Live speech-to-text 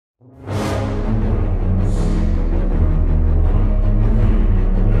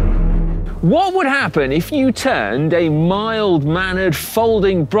What would happen if you turned a mild-mannered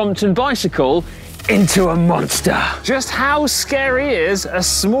folding Brompton bicycle into a monster? Just how scary is a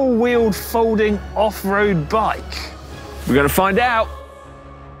small-wheeled folding off-road bike? We're gonna find out.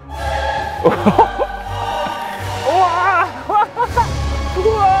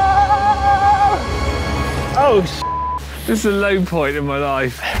 Oh, this is a low point in my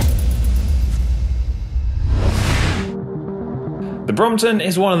life. The Brompton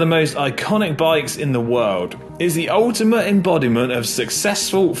is one of the most iconic bikes in the world. It's the ultimate embodiment of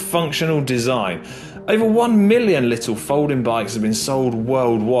successful, functional design. Over 1 million little folding bikes have been sold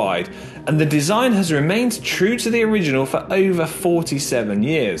worldwide, and the design has remained true to the original for over 47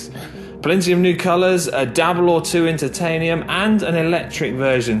 years. Plenty of new colours, a dabble or two in titanium, and an electric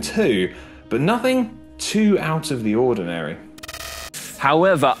version too, but nothing too out of the ordinary.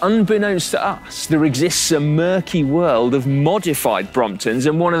 However, unbeknownst to us, there exists a murky world of modified Bromptons,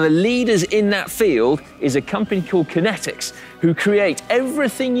 and one of the leaders in that field is a company called Kinetics, who create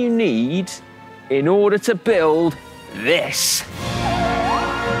everything you need in order to build this.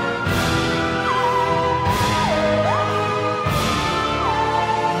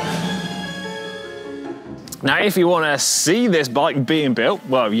 Now, if you want to see this bike being built,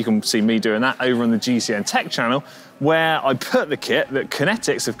 well, you can see me doing that over on the GCN Tech channel, where I put the kit that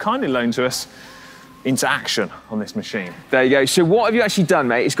Kinetics have kindly loaned to us into action on this machine. There you go. So what have you actually done,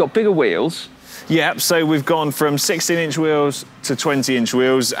 mate? It's got bigger wheels. Yeah, so we've gone from 16-inch wheels to 20-inch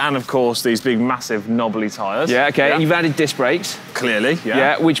wheels, and of course these big, massive, knobbly tyres. Yeah, okay. Yeah. You've added disc brakes. Clearly, yeah.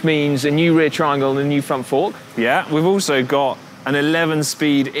 Yeah, which means a new rear triangle and a new front fork. Yeah, we've also got an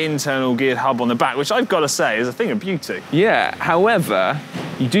 11-speed internal geared hub on the back, which I've got to say is a thing of beauty. Yeah, however,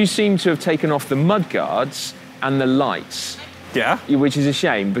 you do seem to have taken off the mudguards and the lights. Yeah. Which is a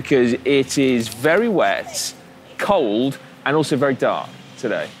shame, because it is very wet, cold, and also very dark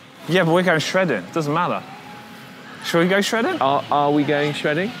today. Yeah, but we're going shredding. Doesn't matter. Shall we go shredding? Are we going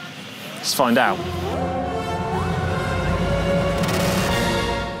shredding? Let's find out.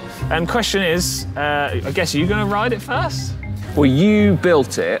 Question is, I guess you're going to ride it first? Well, you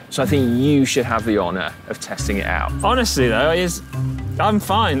built it, so I think you should have the honour of testing it out. Honestly, though, I'm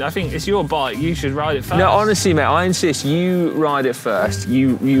fine. I think it's your bike. You should ride it first. No, honestly, mate, I insist you ride it first.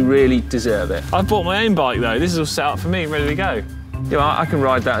 You really deserve it. I've bought my own bike, though. This is all set up for me, ready to go. Yeah, I can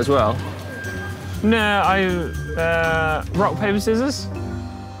ride that as well. No, rock, paper, scissors?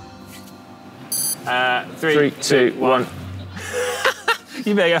 3, 2, 1.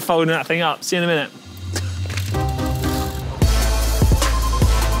 You better get folding that thing up. See you in a minute.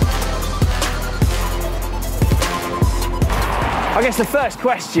 I guess the first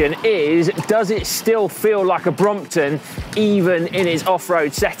question is, does it still feel like a Brompton even in its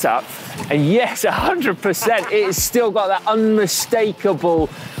off-road setup? And yes, 100%, it's still got that unmistakable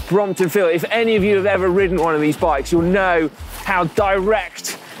Brompton feel. If any of you have ever ridden one of these bikes, you'll know how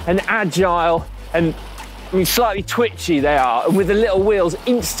direct and agile and slightly twitchy they are, and with the little wheels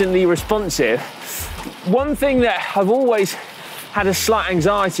instantly responsive. One thing that I've always had a slight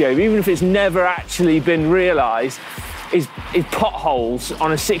anxiety over, even if it's never actually been realised, is potholes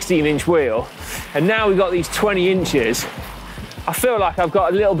on a 16-inch wheel. And now we've got these 20 inches. I feel like I've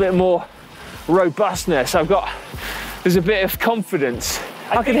got a little bit more robustness. There's a bit of confidence.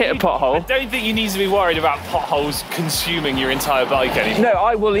 I can hit a pothole. I don't think you need to be worried about potholes consuming your entire bike anymore. No,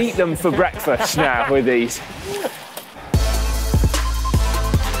 I will eat them for breakfast now with these.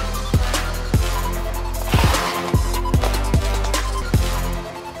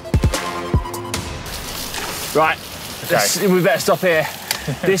 Right. Okay. We better stop here.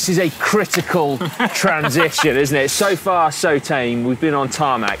 This is a critical transition, isn't it? So far, so tame. We've been on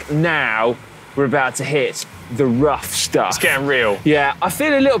tarmac. Now, we're about to hit the rough stuff. It's getting real. Yeah, I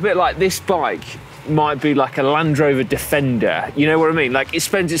feel a little bit like this bike might be like a Land Rover Defender. You know what I mean? Like, it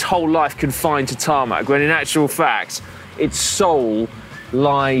spends its whole life confined to tarmac, when in actual fact, its soul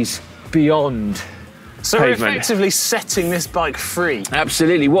lies beyond So pavement. we're effectively setting this bike free.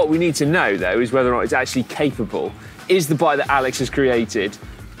 Absolutely. What we need to know, though, is whether or not it's actually capable. Is the bike that Alex has created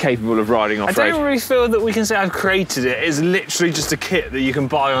capable of riding off-road? I don't really feel that we can say I've created it. It's literally just a kit that you can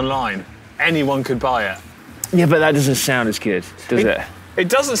buy online. Anyone could buy it. Yeah, but that doesn't sound as good, does it? It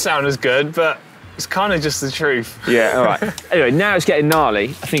doesn't sound as good, but it's kind of just the truth. Yeah, all right. Anyway, now it's getting gnarly.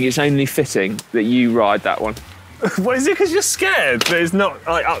 I think it's only fitting that you ride that one. What, is it because you're scared that it's not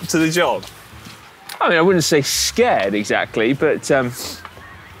like up to the job? I mean, I wouldn't say scared exactly, but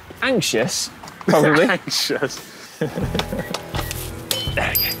anxious, probably. Anxious. There we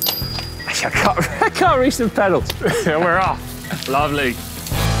go. Actually, I can't reach the pedals. We're off. Lovely.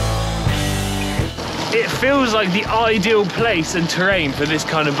 it feels like the ideal place and terrain for this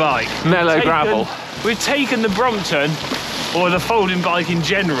kind of bike. Mellow gravel. We've taken the Brompton, or the folding bike in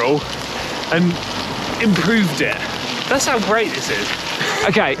general, and improved it. That's how great this is.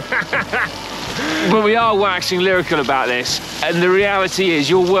 Okay. But we are waxing lyrical about this, and the reality is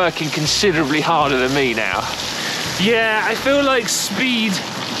you're working considerably harder than me now. Yeah, I feel like speed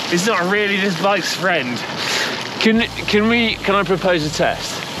is not really this bike's friend. Can I propose a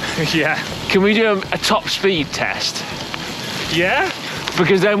test? Yeah. Can we do a top speed test? Yeah?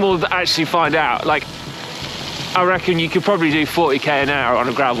 Because then we'll actually find out. Like, I reckon you could probably do 40k an hour on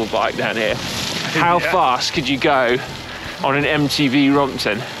a gravel bike down here. How fast could you go on an MTB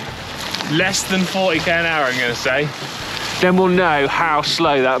Brompton? Less than 40k an hour, I'm going to say. Then we'll know how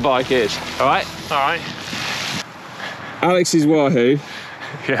slow that bike is. All right? All right. Alex's Wahoo.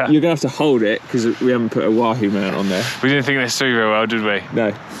 Yeah. You're going to have to hold it because we haven't put a Wahoo mount on there. We didn't think this through very well, did we?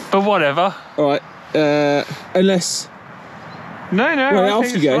 No. But whatever. All right. Unless... No, right, I off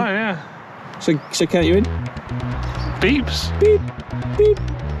think you it's go. fine, yeah. So count you in? Beeps. Beep, beep,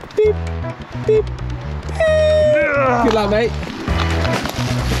 beep, beep, beep. Good luck, mate.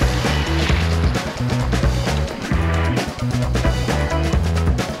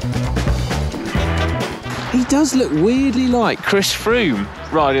 He does look weirdly like Chris Froome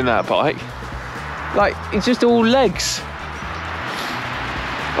riding that bike. Like, it's just all legs.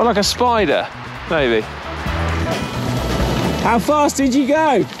 Or like a spider, maybe. How fast did you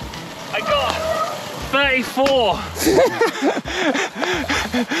go? I got 34.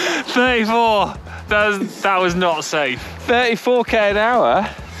 34. That was not safe. 34k an hour.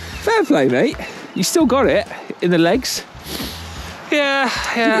 Fair play, mate. You still got it in the legs. Yeah.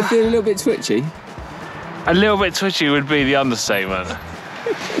 You feel a little bit twitchy. A little bit twitchy would be the understatement.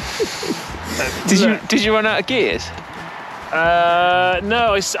 Did you run out of gears?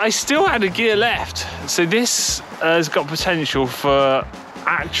 No, I still had a gear left. So this has got potential for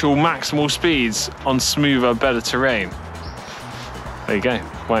actual maximal speeds on smoother, better terrain. There you go.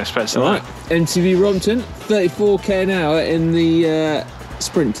 Won't expect All that. right. MTB Brompton, 34k an hour in the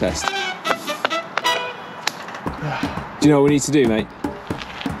sprint test. Do you know what we need to do, mate?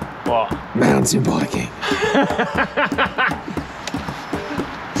 What? Mountain biking.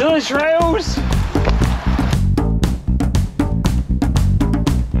 To the trails.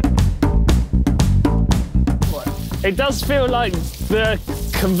 It does feel like the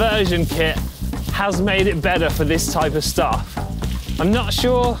conversion kit has made it better for this type of stuff. I'm not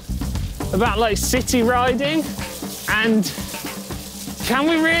sure about like city riding, and can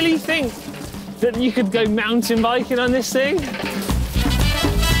we really think that you could go mountain biking on this thing?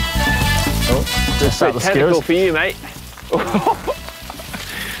 Oh, That's a bit technical for you, mate.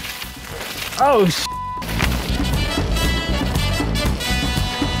 Oh,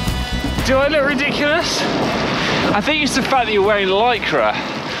 do I look ridiculous? I think it's the fact that you're wearing lycra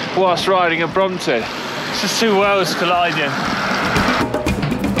whilst riding a Brompton. It's just two worlds colliding.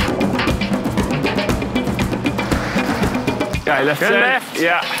 Okay, left turn. Left.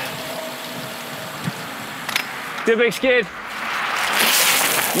 Yeah. Do a big skid.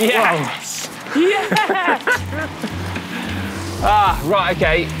 Yes. Yeah. Right,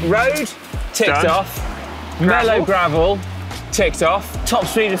 okay. Road, ticked Done. off. Mellow gravel, ticked off. Top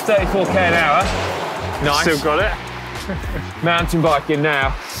speed of 34k an hour. Nice. Still got it. Mountain biking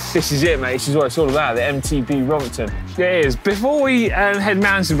now. This is it, mate. This is what it's all about, the MTB Brompton. It is. Before we head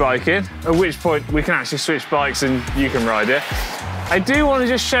mountain biking, at which point we can actually switch bikes and you can ride it, I do want to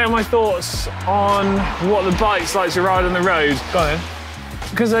just share my thoughts on what the bike's like to ride on the road. Go on then.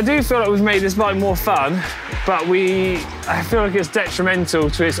 Because I do feel like we've made this bike more fun, but I feel like it's detrimental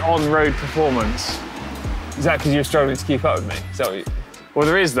to its on-road performance. Is that because you're struggling to keep up with me? Is that what you... Well,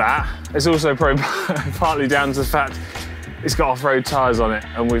 there is that. It's also probably partly down to the fact it's got off-road tyres on it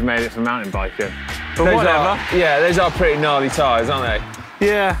and we've made it for mountain biking. But whatever. Those are pretty gnarly tyres, aren't they?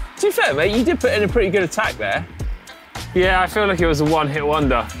 Yeah. To be fair, mate, you did put in a pretty good attack there. Yeah, I feel like it was a one-hit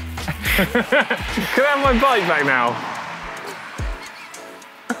wonder. Can I have my bike back now?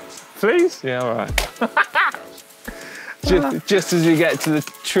 Please? Yeah, all right. just as we get to the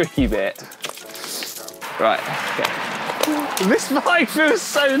tricky bit. Right, okay. This bike feels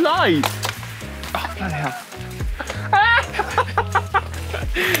so light. Oh, bloody hell.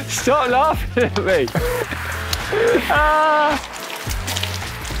 Stop laughing at me.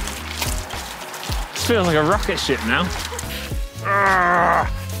 This feels like a rocket ship now.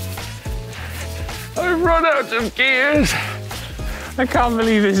 I've run out of gears. I can't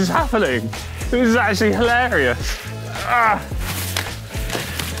believe this is happening. This is actually hilarious.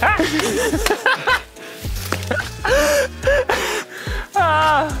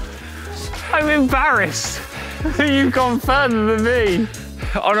 I I'm embarrassed that you've gone further than me.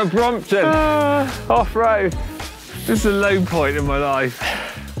 On a Brompton, off-road. This is a low point in my life.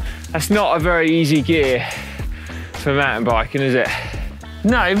 That's not a very easy gear for mountain biking, is it?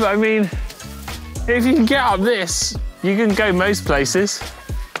 No, but I mean, if you can get up this, you can go most places.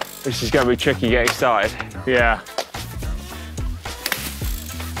 This is going to be tricky getting started. Yeah.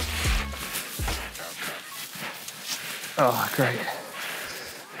 Oh, great.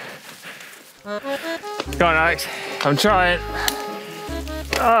 Go on, Alex. I'm trying.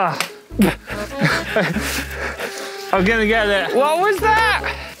 Ah. I'm gonna get it. What was that?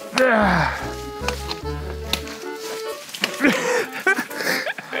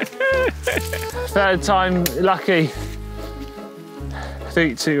 Third time lucky. I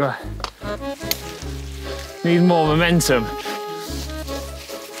think to need more momentum.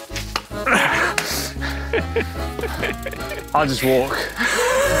 I'll just walk.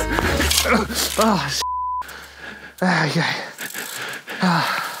 Oh, okay.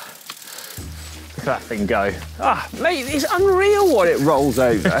 Look at that thing go. Ah, mate, it's unreal what it rolls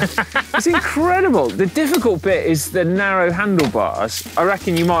over. It's incredible. The difficult bit is the narrow handlebars. I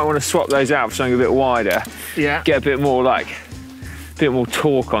reckon you might want to swap those out for something a bit wider. Yeah. Get a bit more more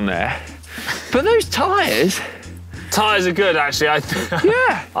torque on there. But those tyres. Tyres are good, actually.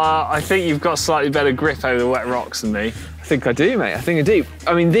 Yeah. I think you've got slightly better grip over the wet rocks than me. I think I do, mate. I think I do.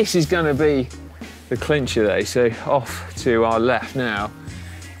 I mean, this is going to be the clincher, though. So off to our left now.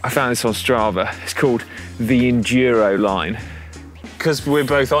 I found this on Strava. It's called the Enduro line. Because we're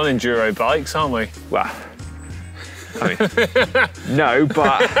both on enduro bikes, aren't we? Well, I mean, no,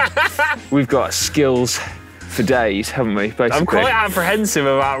 but we've got skills for days, haven't we, basically? I'm quite apprehensive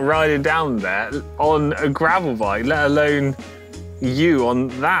about riding down there on a gravel bike, let alone you on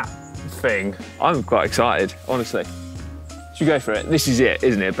that thing. I'm quite excited, honestly. Should we go for it? This is it,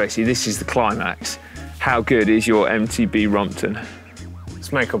 isn't it, basically? This is the climax. How good is your MTB Brompton?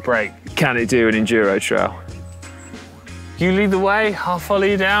 Let's make or break. Can it do an enduro trail? You lead the way, I'll follow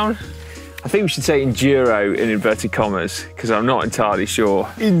you down. I think we should say enduro in inverted commas, because I'm not entirely sure.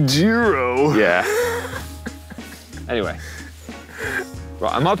 Enduro? Yeah. Anyway.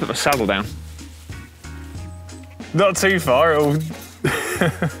 Right, I might put my saddle down. Not too far.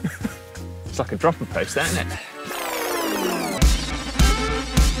 It's like a dropper post, isn't it?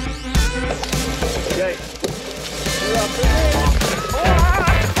 Okay.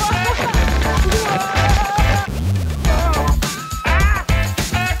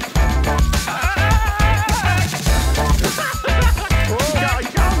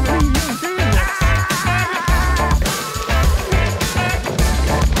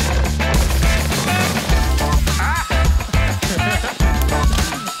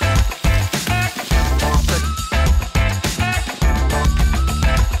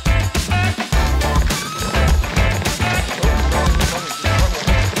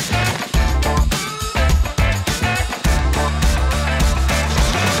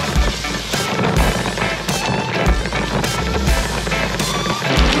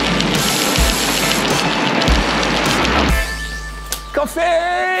 Coffee!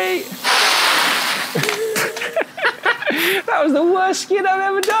 That was the worst skid I've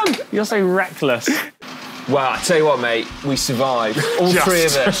ever done. You're so reckless. Well, I tell you what, mate, we survived. All three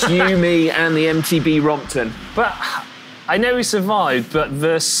of us, you, me, and the MTB Brompton. But I know we survived, but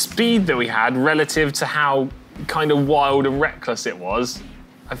the speed that we had relative to how kind of wild and reckless it was,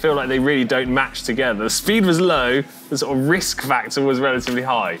 I feel like they really don't match together. The speed was low, the sort of risk factor was relatively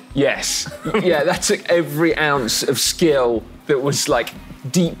high. Yes. Yeah, that took every ounce of skill that was like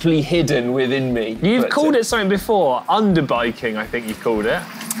deeply hidden within me. You've called it something before, underbiking, I think you've called it.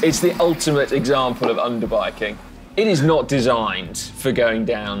 It's the ultimate example of underbiking. It is not designed for going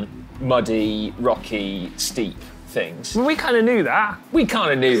down muddy, rocky, steep things. Well, we kind of knew that. We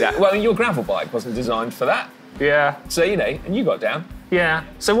kind of knew that. Well, your gravel bike wasn't designed for that. Yeah. So, you know, and you got down. Yeah.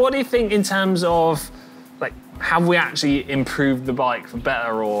 So what do you think in terms of, like, have we actually improved the bike for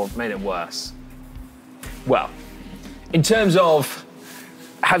better or made it worse? Well, in terms of,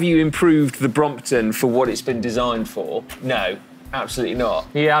 have you improved the Brompton for what it's been designed for? No, absolutely not.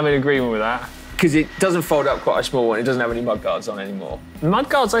 Yeah, I'm in agreement with that. Because it doesn't fold up quite a small one. It doesn't have any mudguards on anymore.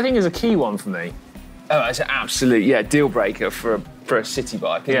 Mudguards, I think, is a key one for me. Oh, it's an absolute, deal breaker for a city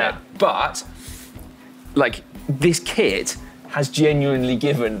bike, isn't it? But, like, this kit has genuinely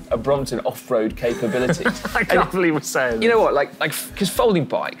given a Brompton off-road capability. I can't believe we're saying this. You know what, because folding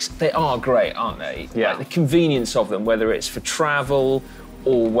bikes, they are great, aren't they? Yeah. Like, the convenience of them, whether it's for travel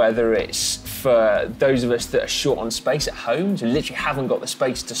or whether it's for those of us that are short on space at home, who literally haven't got the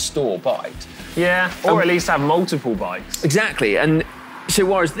space to store bikes. Yeah, or at least have multiple bikes. Exactly, and So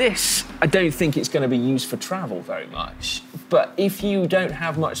whereas this, I don't think it's going to be used for travel very much. But if you don't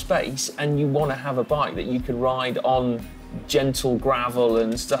have much space and you want to have a bike that you can ride on gentle gravel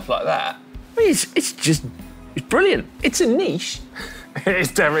and stuff like that, I mean, it's brilliant. It's a niche.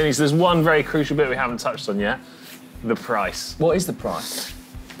 It's definitely niche. There's one very crucial bit we haven't touched on yet, the price. What is the price?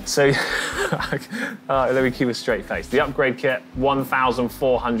 So, let me keep a straight face. The upgrade kit,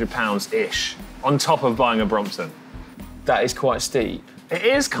 £1,400-ish, on top of buying a Brompton. That is quite steep. It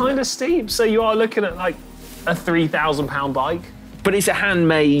is kind of steep, so you are looking at like a £3,000 bike. But it's a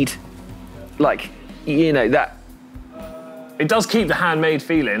handmade, like, you know, that... It does keep the handmade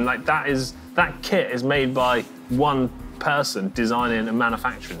feeling, like that kit is made by one person designing and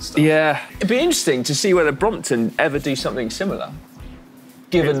manufacturing stuff. Yeah. It'd be interesting to see whether Brompton ever do something similar.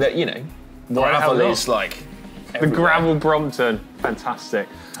 Given that, you know, gravel is like everywhere. The gravel Brompton, fantastic.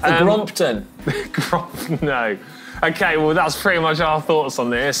 The Brompton. No. Okay, well, that's pretty much our thoughts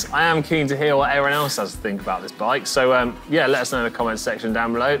on this. I am keen to hear what everyone else has to think about this bike. So, yeah, let us know in the comments section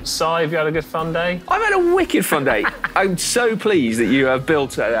down below. Si, have you had a good fun day? I've had a wicked fun day. I'm so pleased that you have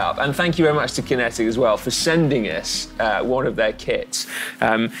built it up. And thank you very much to Kinetic as well for sending us one of their kits.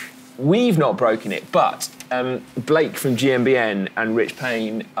 We've not broken it, but Blake from GMBN and Rich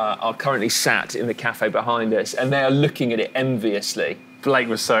Payne are currently sat in the cafe behind us, and they are looking at it enviously. Blake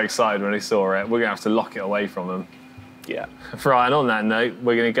was so excited when he saw it. We're going to have to lock it away from him. Yeah. Right, and on that note,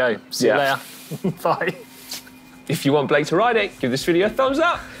 we're going to go. See you later. Bye. If you want Blake to ride it, give this video a thumbs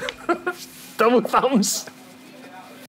up. Double thumbs.